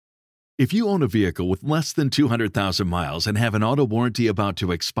If you own a vehicle with less than 200,000 miles and have an auto warranty about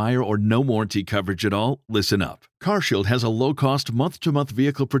to expire or no warranty coverage at all, listen up. CarShield has a low-cost month-to-month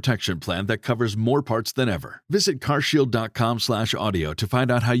vehicle protection plan that covers more parts than ever. Visit carshield.com/audio to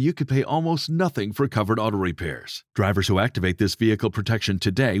find out how you could pay almost nothing for covered auto repairs. Drivers who activate this vehicle protection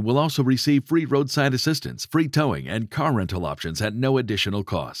today will also receive free roadside assistance, free towing, and car rental options at no additional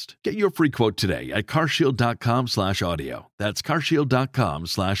cost. Get your free quote today at carshield.com/audio. That's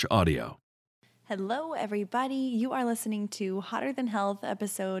carshield.com/audio. Hello, everybody. You are listening to Hotter Than Health,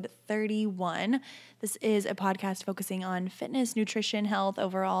 episode 31. This is a podcast focusing on fitness, nutrition, health,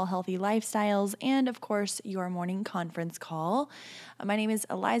 overall healthy lifestyles, and of course, your morning conference call. My name is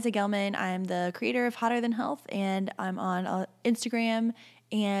Eliza Gelman. I'm the creator of Hotter Than Health, and I'm on Instagram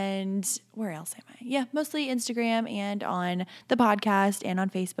and where else am I? Yeah, mostly Instagram and on the podcast and on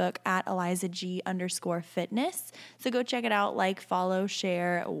Facebook at ElizaG_fitness. So go check it out, like, follow,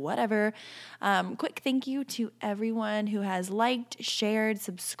 share, whatever. Quick thank you to everyone who has liked, shared,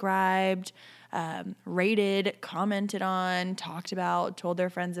 subscribed, rated, commented on, talked about, told their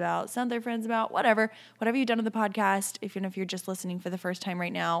friends about, sent their friends about, whatever you've done on the podcast. Even if you're just listening for the first time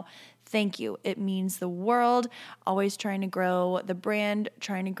right now, thank you. It means the world. Always trying to grow the brand,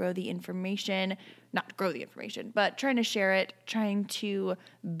 trying to grow the information, not grow the information, but trying to share it, trying to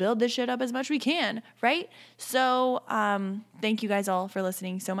build this shit up as much as we can, right? So, thank you guys all for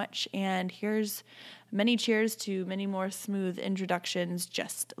listening so much. And here's many cheers to many more smooth introductions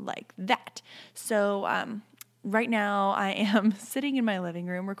just like that. So, right now I am sitting in my living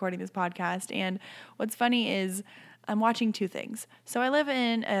room recording this podcast. And what's funny is I'm watching two things. So I live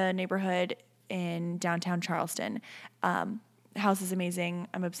in a neighborhood in downtown Charleston. House is amazing.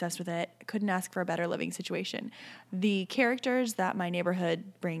 I'm obsessed with it. Couldn't ask for a better living situation. The characters that my neighborhood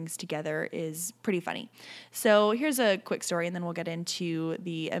brings together is pretty funny. So here's a quick story, and then we'll get into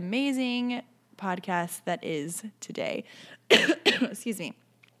the amazing podcast that is today. Excuse me.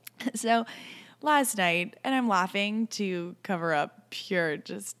 So last night, and I'm laughing to cover up pure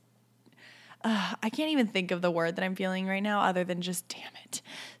just I can't even think of the word that I'm feeling right now other than just damn it.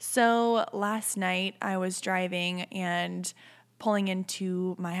 So last night I was driving and pulling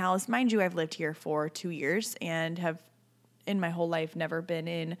into my house. Mind you, I've lived here for 2 years and have in my whole life never been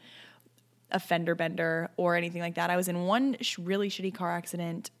in a fender bender or anything like that. I was in one really shitty car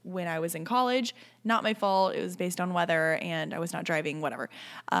accident when I was in college. Not my fault. It was based on weather and I was not driving, whatever.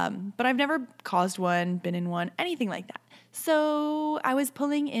 But I've never caused one, been in one, anything like that. So I was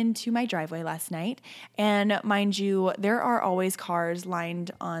pulling into my driveway last night, and mind you, there are always cars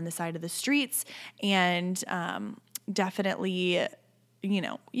lined on the side of the streets, and definitely,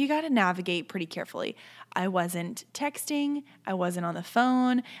 you got to navigate pretty carefully. I wasn't texting, I wasn't on the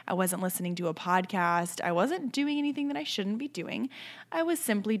phone, I wasn't listening to a podcast, I wasn't doing anything that I shouldn't be doing. I was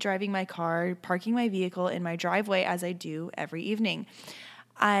simply driving my car, parking my vehicle in my driveway as I do every evening.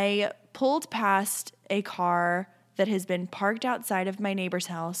 I pulled past a car that has been parked outside of my neighbor's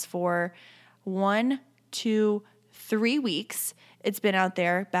house for 1, 2, 3 weeks. It's been out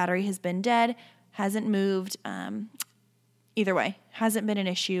there. Battery has been dead, hasn't moved. Either way, hasn't been an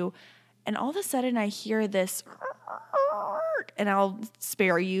issue. And all of a sudden I hear this, and I'll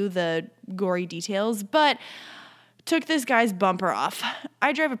spare you the gory details, but took this guy's bumper off.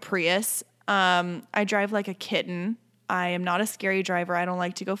 I drive a Prius. I drive like a kitten. I am not a scary driver. I don't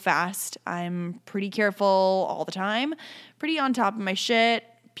like to go fast. I'm pretty careful all the time, pretty on top of my shit.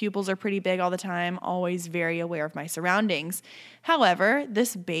 Pupils are pretty big all the time, always very aware of my surroundings. However,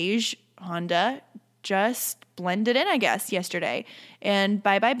 this beige Honda just blended in, I guess, yesterday. And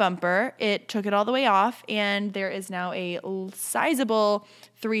bye-bye bumper, it took it all the way off, and there is now a sizable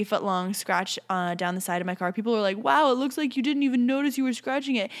 3-foot-long scratch down the side of my car. People are like, wow, it looks like you didn't even notice you were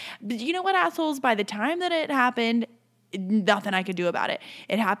scratching it. But you know what, assholes? By the time that it happened, nothing I could do about it.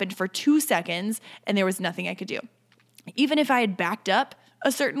 It happened for 2 seconds, and there was nothing I could do. Even if I had backed up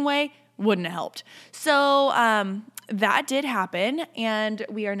a certain way, wouldn't have helped. So that did happen, and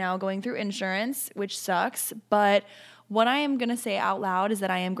we are now going through insurance, which sucks. But what I am going to say out loud is that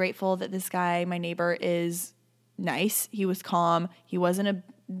I am grateful that this guy, my neighbor, is nice. He was calm. He wasn't a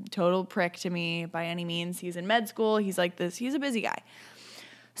total prick to me by any means. He's in med school. He's like this. He's a busy guy.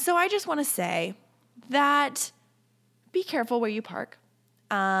 So I just want to say that be careful where you park.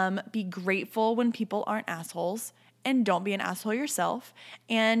 Be grateful when people aren't assholes, and don't be an asshole yourself.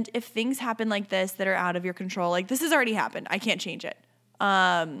 And if things happen like this that are out of your control, like this has already happened, I can't change it.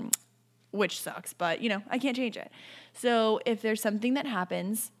 Which sucks, but I can't change it. So if there's something that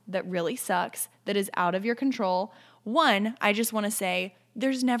happens that really sucks, that is out of your control, one, I just want to say,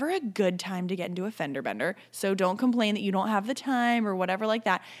 there's never a good time to get into a fender bender. So don't complain that you don't have the time or whatever like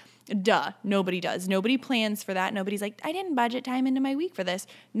that. Duh, nobody does. Nobody plans for that. Nobody's like, I didn't budget time into my week for this.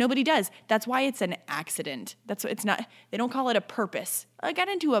 Nobody does. That's why it's an accident. That's what it's not. They don't call it a purpose. I got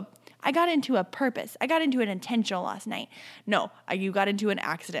into a purpose. I got into an intentional last night. No, you got into an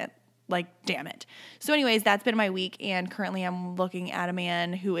accident. Like, damn it. So anyways, that's been my week, and currently I'm looking at a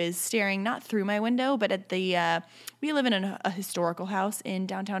man who is staring not through my window, but at the, we live in a historical house in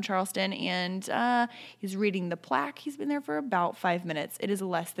downtown Charleston, and he's reading the plaque. He's been there for about 5 minutes. It is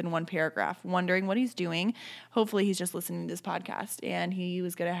less than one paragraph, wondering what he's doing. Hopefully he's just listening to this podcast, and he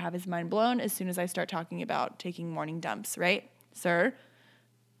was going to have his mind blown as soon as I start talking about taking morning dumps, right, sir?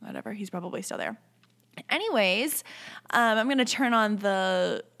 Whatever, he's probably still there. Anyways, I'm going to turn on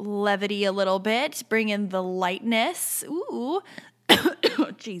the levity a little bit, bring in the lightness. Ooh,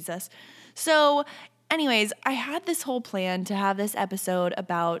 Jesus. So anyways, I had this whole plan to have this episode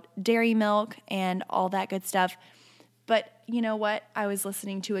about dairy milk and all that good stuff. But you know what? I was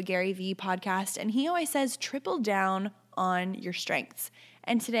listening to a Gary Vee podcast, and he always says, triple down on your strengths.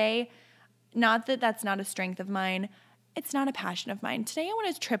 And today, not that that's not a strength of mine, it's not a passion of mine. Today, I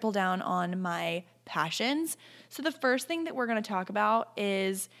want to triple down on my passions. So the first thing that we're going to talk about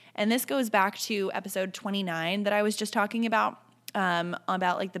is, and this goes back to episode 29 that I was just talking about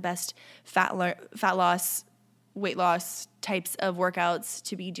like the best fat loss, weight loss types of workouts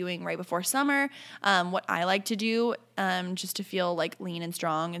to be doing right before summer, what I like to do just to feel like lean and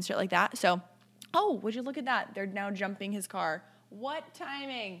strong and shit like that. So, oh, would you look at that? They're now jumping his car. What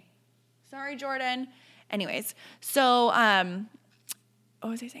timing? Sorry, Jordan. Anyways, so what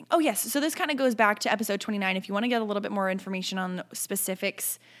was I saying? Oh, yes. So this kind of goes back to episode 29. If you want to get a little bit more information on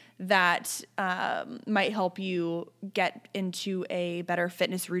specifics that might help you get into a better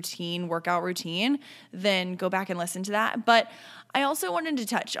fitness routine, workout routine, then go back and listen to that. But I also wanted to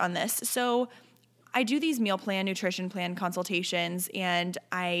touch on this. So I do these meal plan, nutrition plan consultations, and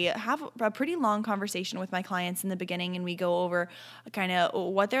I have a pretty long conversation with my clients in the beginning, and we go over kind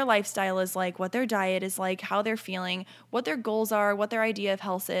of what their lifestyle is like, what their diet is like, how they're feeling, what their goals are, what their idea of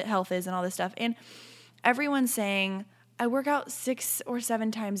health is, and all this stuff. And everyone's saying, I work out 6 or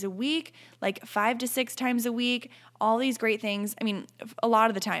 7 times a week, like 5 to 6 times a week, all these great things. I mean, a lot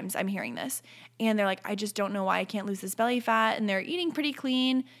of the times I'm hearing this, and they're like, I just don't know why I can't lose this belly fat, and they're eating pretty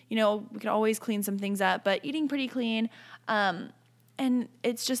clean. You know, we can always clean some things up, but eating pretty clean. And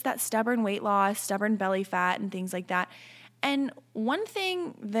it's just that stubborn weight loss, stubborn belly fat, and things like that. And one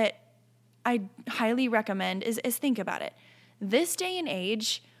thing that I highly recommend is think about it. This day and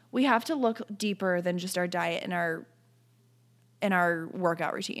age, we have to look deeper than just our diet and our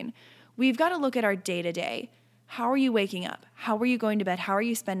workout routine. We've got to look at our day-to-day. How are you waking up? How are you going to bed? How are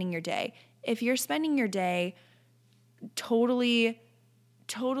you spending your day? If you're spending your day totally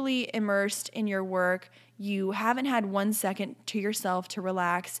immersed in your work, you haven't had 1 second to yourself to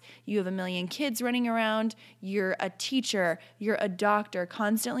relax, you have a million kids running around, you're a teacher, you're a doctor,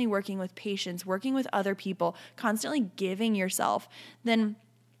 constantly working with patients, working with other people, constantly giving yourself, then,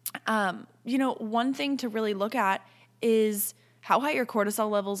 one thing to really look at is how high your cortisol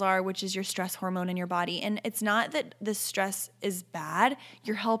levels are, which is your stress hormone in your body. And it's not that the stress is bad.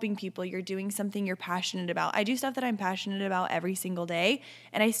 You're helping people. You're doing something you're passionate about. I do stuff that I'm passionate about every single day,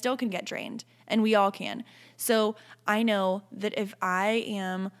 and I still can get drained, and we all can. So I know that if I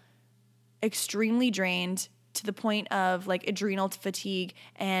am extremely drained to the point of like adrenal fatigue,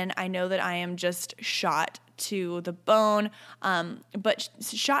 and I know that I am just shot to the bone, but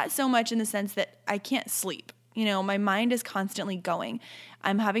shot so much in the sense that I can't sleep. You know, my mind is constantly going.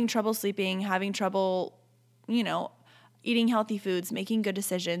 I'm having trouble sleeping, having trouble, eating healthy foods, making good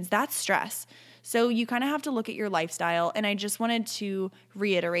decisions. That's stress. So you kind of have to look at your lifestyle. And I just wanted to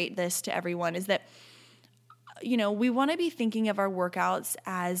reiterate this to everyone is that, we want to be thinking of our workouts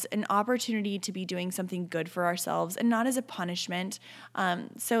as an opportunity to be doing something good for ourselves and not as a punishment.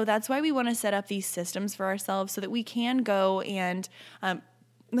 So that's why we want to set up these systems for ourselves so that we can go and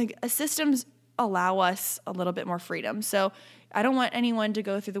systems allow us a little bit more freedom. So I don't want anyone to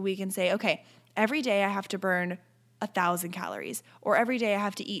go through the week and say, okay, every day I have to burn 1,000 calories or every day I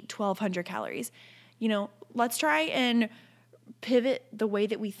have to eat 1,200 calories. Let's try and pivot the way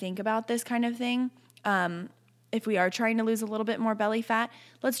that we think about this kind of thing. If we are trying to lose a little bit more belly fat,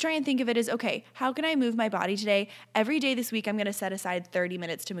 let's try and think of it as, okay, how can I move my body today? Every day this week, I'm going to set aside 30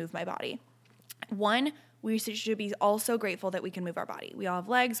 minutes to move my body. One, we should be also grateful that we can move our body. We all have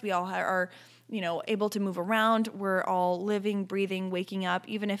legs. We all are, able to move around. We're all living, breathing, waking up.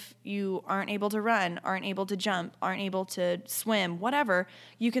 Even if you aren't able to run, aren't able to jump, aren't able to swim, whatever,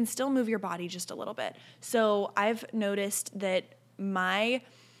 you can still move your body just a little bit. So I've noticed that my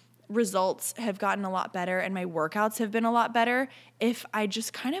results have gotten a lot better and my workouts have been a lot better if I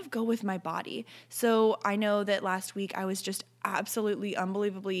just kind of go with my body. So I know that last week I was just absolutely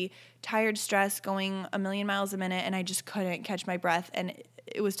unbelievably tired, stressed, going a million miles a minute, and I just couldn't catch my breath. And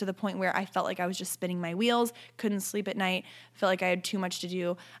it was to the point where I felt like I was just spinning my wheels, couldn't sleep at night, felt like I had too much to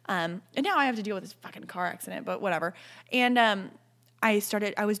do. And now I have to deal with this fucking car accident, but whatever. And I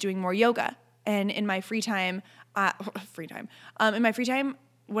was doing more yoga. And in my free time,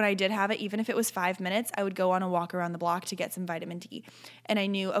 when I did have it, even if it was 5 minutes, I would go on a walk around the block to get some vitamin D. And I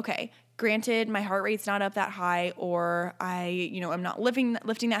knew, okay, granted, my heart rate's not up that high, or I'm not lifting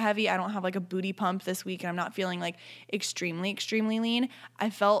that heavy. I don't have like a booty pump this week, and I'm not feeling like extremely, extremely lean. I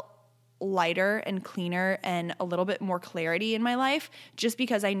felt lighter and cleaner and a little bit more clarity in my life just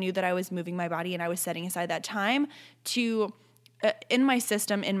because I knew that I was moving my body and I was setting aside that time to, in my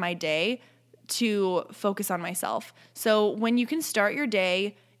system, in my day, to focus on myself. So when you can start your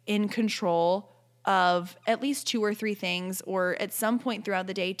day in control of at least 2 or 3 things, or at some point throughout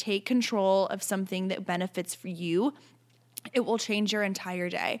the day, take control of something that benefits for you, it will change your entire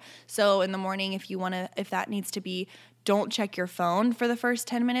day. So in the morning, if that needs to be, don't check your phone for the first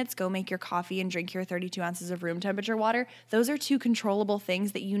 10 minutes, go make your coffee and drink your 32 ounces of room temperature water. Those are 2 controllable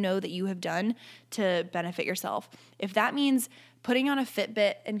things that you know that you have done to benefit yourself. If that means putting on a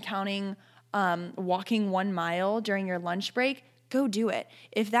Fitbit and counting walking 1 mile during your lunch break, go do it.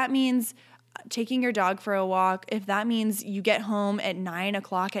 If that means taking your dog for a walk, if that means you get home at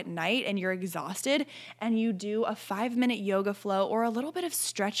 9:00 at night and you're exhausted and you do a 5-minute yoga flow or a little bit of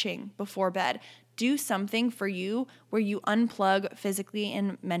stretching before bed, do something for you where you unplug physically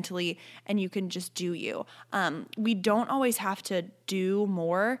and mentally and you can just do you. We don't always have to do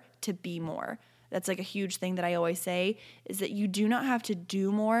more to be more. That's like a huge thing that I always say, is that you do not have to do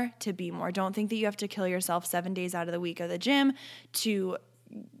more to be more. Don't think that you have to kill yourself 7 days out of the week at the gym to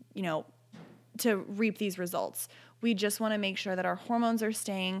reap these results. We just want to make sure that our hormones are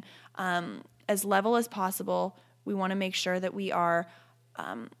staying as level as possible. We want to make sure that we are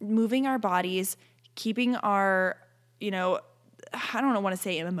moving our bodies, keeping our, I don't want to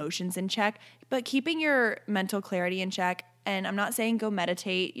say emotions in check, but keeping your mental clarity in check. And I'm not saying go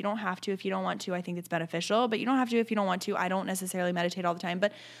meditate. You don't have to if you don't want to. I think it's beneficial, but you don't have to if you don't want to. I don't necessarily meditate all the time,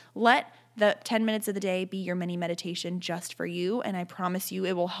 but let the 10 minutes of the day be your mini meditation just for you. And I promise you,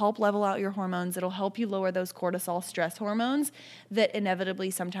 it will help level out your hormones. It'll help you lower those cortisol stress hormones that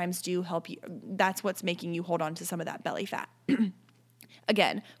inevitably sometimes do help you. That's what's making you hold on to some of that belly fat.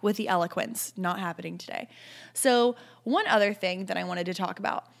 Again, with the eloquence not happening today. So one other thing that I wanted to talk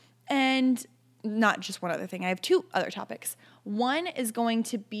about, and not just one other thing, I have 2 other topics. One is going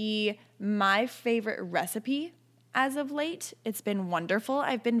to be my favorite recipe as of late. It's been wonderful.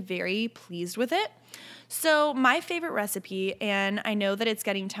 I've been very pleased with it. So my favorite recipe, and I know that it's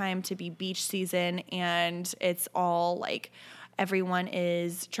getting time to be beach season and it's all like everyone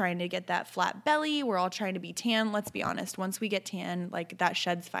is trying to get that flat belly. We're all trying to be tan. Let's be honest. Once we get tan, like that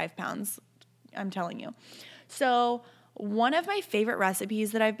sheds 5 pounds. I'm telling you. So one of my favorite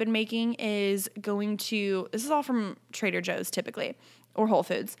recipes that I've been making is this is all from Trader Joe's typically, or Whole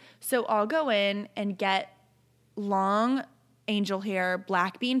Foods. So I'll go in and get long angel hair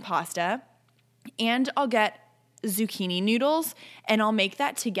black bean pasta, and I'll get zucchini noodles, and I'll make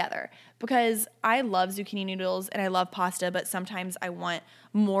that together because I love zucchini noodles and I love pasta, but sometimes I want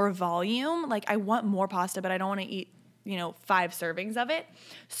more volume. Like I want more pasta, but I don't want to eat 5 servings of it.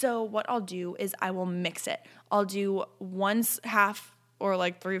 So what I'll do is I will mix it. I'll do 1/2 or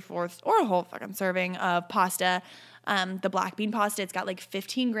like 3/4 or a whole fucking serving of pasta. The black bean pasta, it's got like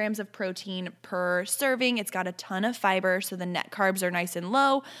 15 grams of protein per serving. It's got a ton of fiber, so the net carbs are nice and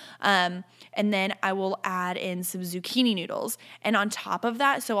low. And then I will add in some zucchini noodles. And on top of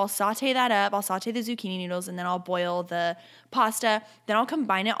that, so I'll saute that up. I'll saute the zucchini noodles, and then I'll boil the pasta. Then I'll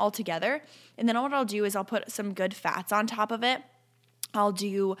combine it all together. And then what I'll do is I'll put some good fats on top of it. I'll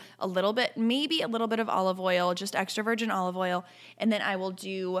do maybe a little bit of olive oil, just extra virgin olive oil. And then I will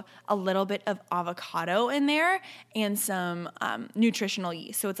do a little bit of avocado in there and some nutritional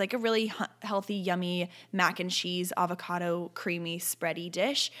yeast. So it's like a really healthy, yummy mac and cheese, avocado, creamy, spready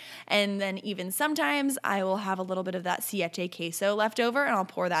dish. And then even sometimes I will have a little bit of that siete queso left over and I'll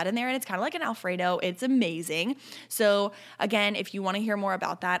pour that in there. And it's kind of like an Alfredo. It's amazing. So again, if you want to hear more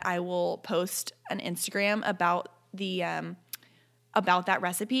about that, I will post an Instagram about that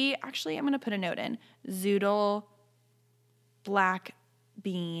recipe. Actually, I'm going to put a note in. Zoodle black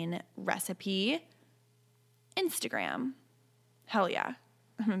bean recipe Instagram. Hell yeah.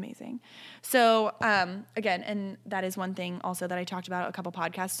 I'm amazing. So, again, and that is one thing also that I talked about a couple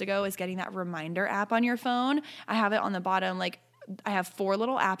podcasts ago is getting that reminder app on your phone. I have it on the bottom, like I have 4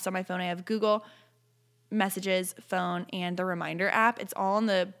 little apps on my phone. I have Google, Messages, phone, and the reminder app. It's all on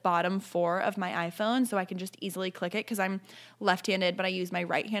the bottom 4 of my iPhone, so I can just easily click it because I'm left-handed, but I use my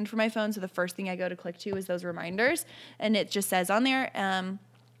right hand for my phone. So the first thing I go to click to is those reminders, and it just says on there,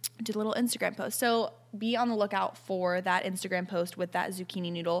 did a little Instagram post. So be on the lookout for that Instagram post with that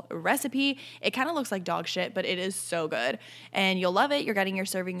zucchini noodle recipe. It kind of looks like dog shit, but it is so good. And you'll love it. You're getting your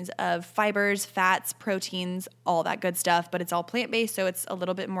servings of fibers, fats, proteins, all that good stuff, but it's all plant-based, so it's a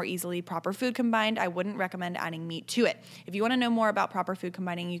little bit more easily proper food combined. I wouldn't recommend adding meat to it. If you want to know more about proper food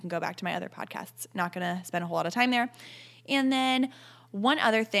combining, you can go back to my other podcasts. Not going to spend a whole lot of time there. And then one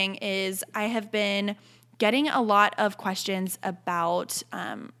other thing is I have been getting a lot of questions about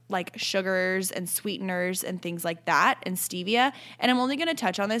like sugars and sweeteners and things like that and stevia. And I'm only going to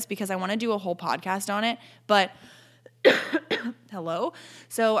touch on this because I want to do a whole podcast on it. But hello.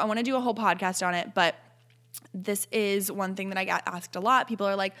 So I want to do a whole podcast on it. But this is one thing that I got asked a lot. People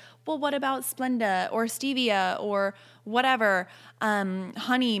are like, well, what about Splenda or stevia or whatever,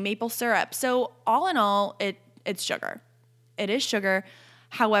 honey, maple syrup? So all in all, it's sugar. It is sugar.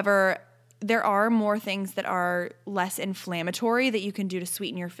 However, there are more things that are less inflammatory that you can do to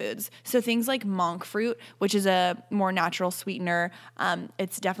sweeten your foods. So things like monk fruit, which is a more natural sweetener,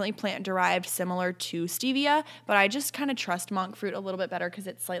 it's definitely plant-derived, similar to stevia, but I just kind of trust monk fruit a little bit better because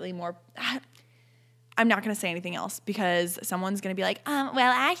it's slightly more... I'm not going to say anything else because someone's going to be like, well,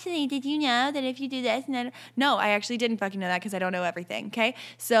 actually, did you know that if you do this and then... No, I actually didn't fucking know that because I don't know everything, okay?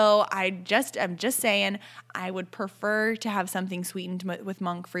 So I'm just saying I would prefer to have something sweetened with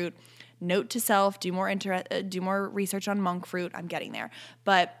monk fruit. Note to self, do more research on monk fruit. I'm getting there.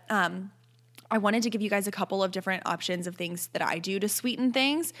 But I wanted to give you guys a couple of different options of things that I do to sweeten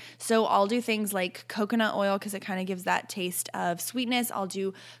things. So I'll do things like coconut oil because it kind of gives that taste of sweetness. I'll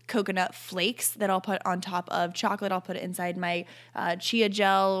do coconut flakes that I'll put on top of chocolate. I'll put it inside my chia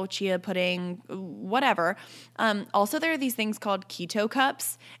gel, chia pudding, whatever. Also, there are these things called keto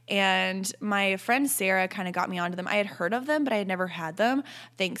cups, and my friend Sarah kind of got me onto them. I had heard of them, but I had never had them.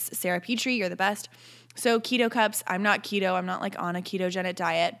 Thanks, Sarah Petrie. You're the best. So keto cups, I'm not keto. I'm not like on a ketogenic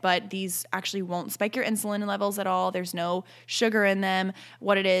diet, but these actually won't spike your insulin levels at all. There's no sugar in them.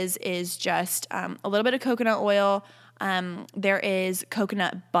 What it is just a little bit of coconut oil. There is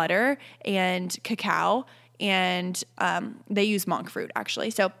coconut butter and cacao, and they use monk fruit actually.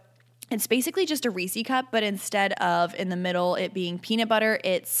 So it's basically just a Reese cup, but instead of in the middle it being peanut butter,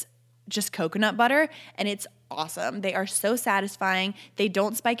 it's just coconut butter, and it's awesome. They are so satisfying. They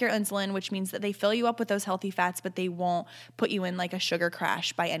don't spike your insulin, which means that they fill you up with those healthy fats, but they won't put you in like a sugar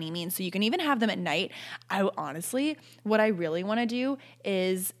crash by any means. So you can even have them at night. Honestly, what I really want to do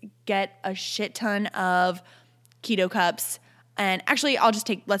is get a shit ton of keto cups. And actually,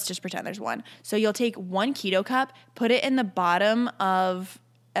 let's just pretend there's one. So you'll take 1 keto cup, put it in the bottom of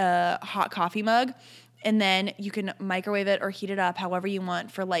a hot coffee mug, and then you can microwave it or heat it up however you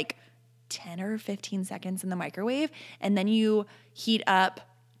want for like 10 or 15 seconds in the microwave, and then you heat up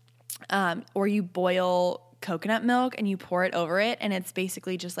or you boil coconut milk and you pour it over it, and it's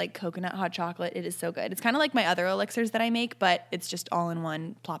basically just like coconut hot chocolate. It is so good. It's kind of like my other elixirs that I make, but it's just all in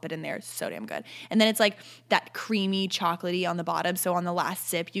one. Plop it in there. It's so damn good. And then it's like that creamy chocolatey on the bottom, so on the last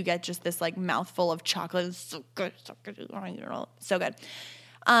sip you get just this like mouthful of chocolate. It's so good. So good.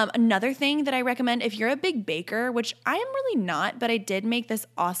 Another thing that I recommend if you're a big baker, which I am really not, but I did make this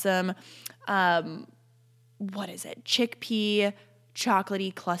awesome, chickpea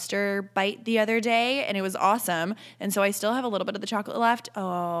chocolatey cluster bite the other day, and it was awesome. And so I still have a little bit of the chocolate left.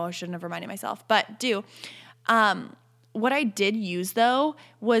 Oh, I shouldn't have reminded myself, but do. What I did use though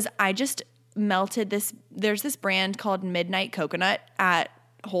was I just melted this. There's this brand called Midnight Coconut at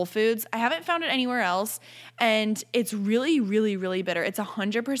Whole Foods. I haven't found it anywhere else, and it's really, really, really bitter. It's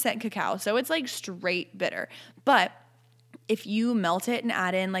 100% cacao, so it's like straight bitter. But if you melt it and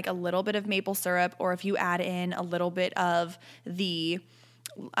add in like a little bit of maple syrup, or if you add in a little bit of the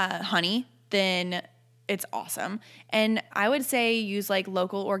honey, then it's awesome. And I would say use like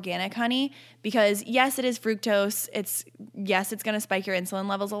local organic honey because yes, it is fructose. It's going to spike your insulin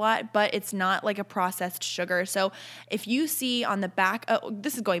levels a lot, but it's not like a processed sugar. So if you see on the back,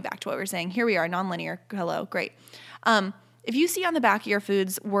 this is going back to what we were saying. Here we are, nonlinear. Hello, great. If you see on the back of your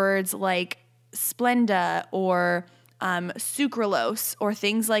foods words like Splenda or sucralose or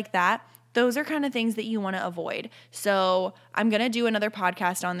things like that, those are kind of things that you want to avoid. So I'm going to do another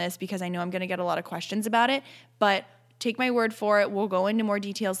podcast on this because I know I'm going to get a lot of questions about it, but take my word for it. We'll go into more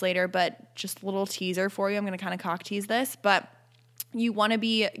details later, but just a little teaser for you. I'm going to kind of cock tease this, but you want to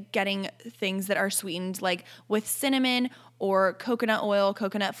be getting things that are sweetened like with cinnamon or coconut oil,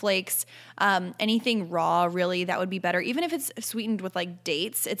 coconut flakes, anything raw really, that would be better. Even if it's sweetened with like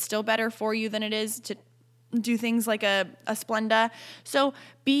dates, it's still better for you than it is to do things like a Splenda. So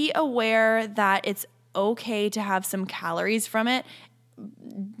be aware that it's okay to have some calories from it.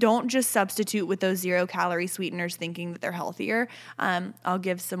 Don't just substitute with those 0-calorie sweeteners thinking that they're healthier. I'll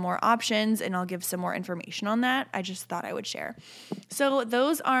give some more options and I'll give some more information on that. I just thought I would share. So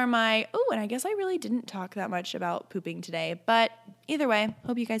those are my, and I guess I really didn't talk that much about pooping today, but either way,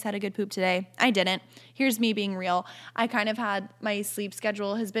 hope you guys had a good poop today. I didn't. Here's me being real. I kind of had, my sleep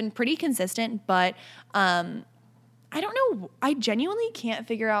schedule has been pretty consistent, but I don't know. I genuinely can't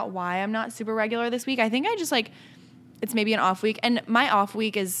figure out why I'm not super regular this week. I think I just it's maybe an off week, and my off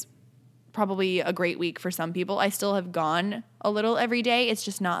week is probably a great week for some people. I still have gone a little every day. It's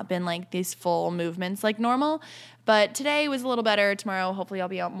just not been like these full movements like normal, but today was a little better. Tomorrow, hopefully I'll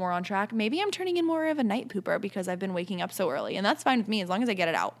be out more on track. Maybe I'm turning in more of a night pooper because I've been waking up so early, and that's fine with me as long as I get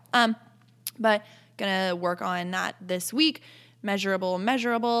it out. But gonna work on that this week.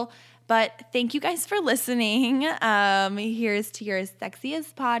 Measurable. But thank you guys for listening. Here's to your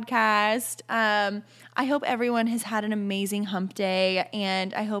sexiest podcast. I hope everyone has had an amazing hump day,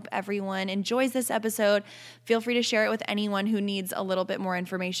 and I hope everyone enjoys this episode. Feel free to share it with anyone who needs a little bit more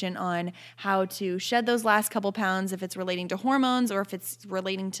information on how to shed those last couple pounds, if it's relating to hormones or if it's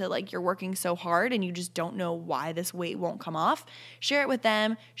relating to like you're working so hard and you just don't know why this weight won't come off. Share it with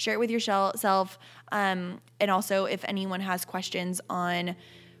them. Share it with yourself. And also, if anyone has questions on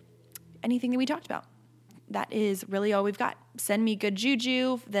anything that we talked about. That is really all we've got. Send me good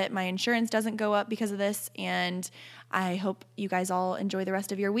juju that my insurance doesn't go up because of this, and I hope you guys all enjoy the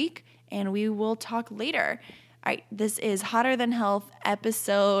rest of your week, and we will talk later. All right, this is Hotter Than Health,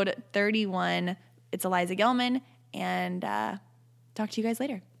 episode 31. It's Eliza Gelman, and talk to you guys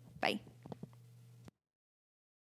later. Bye.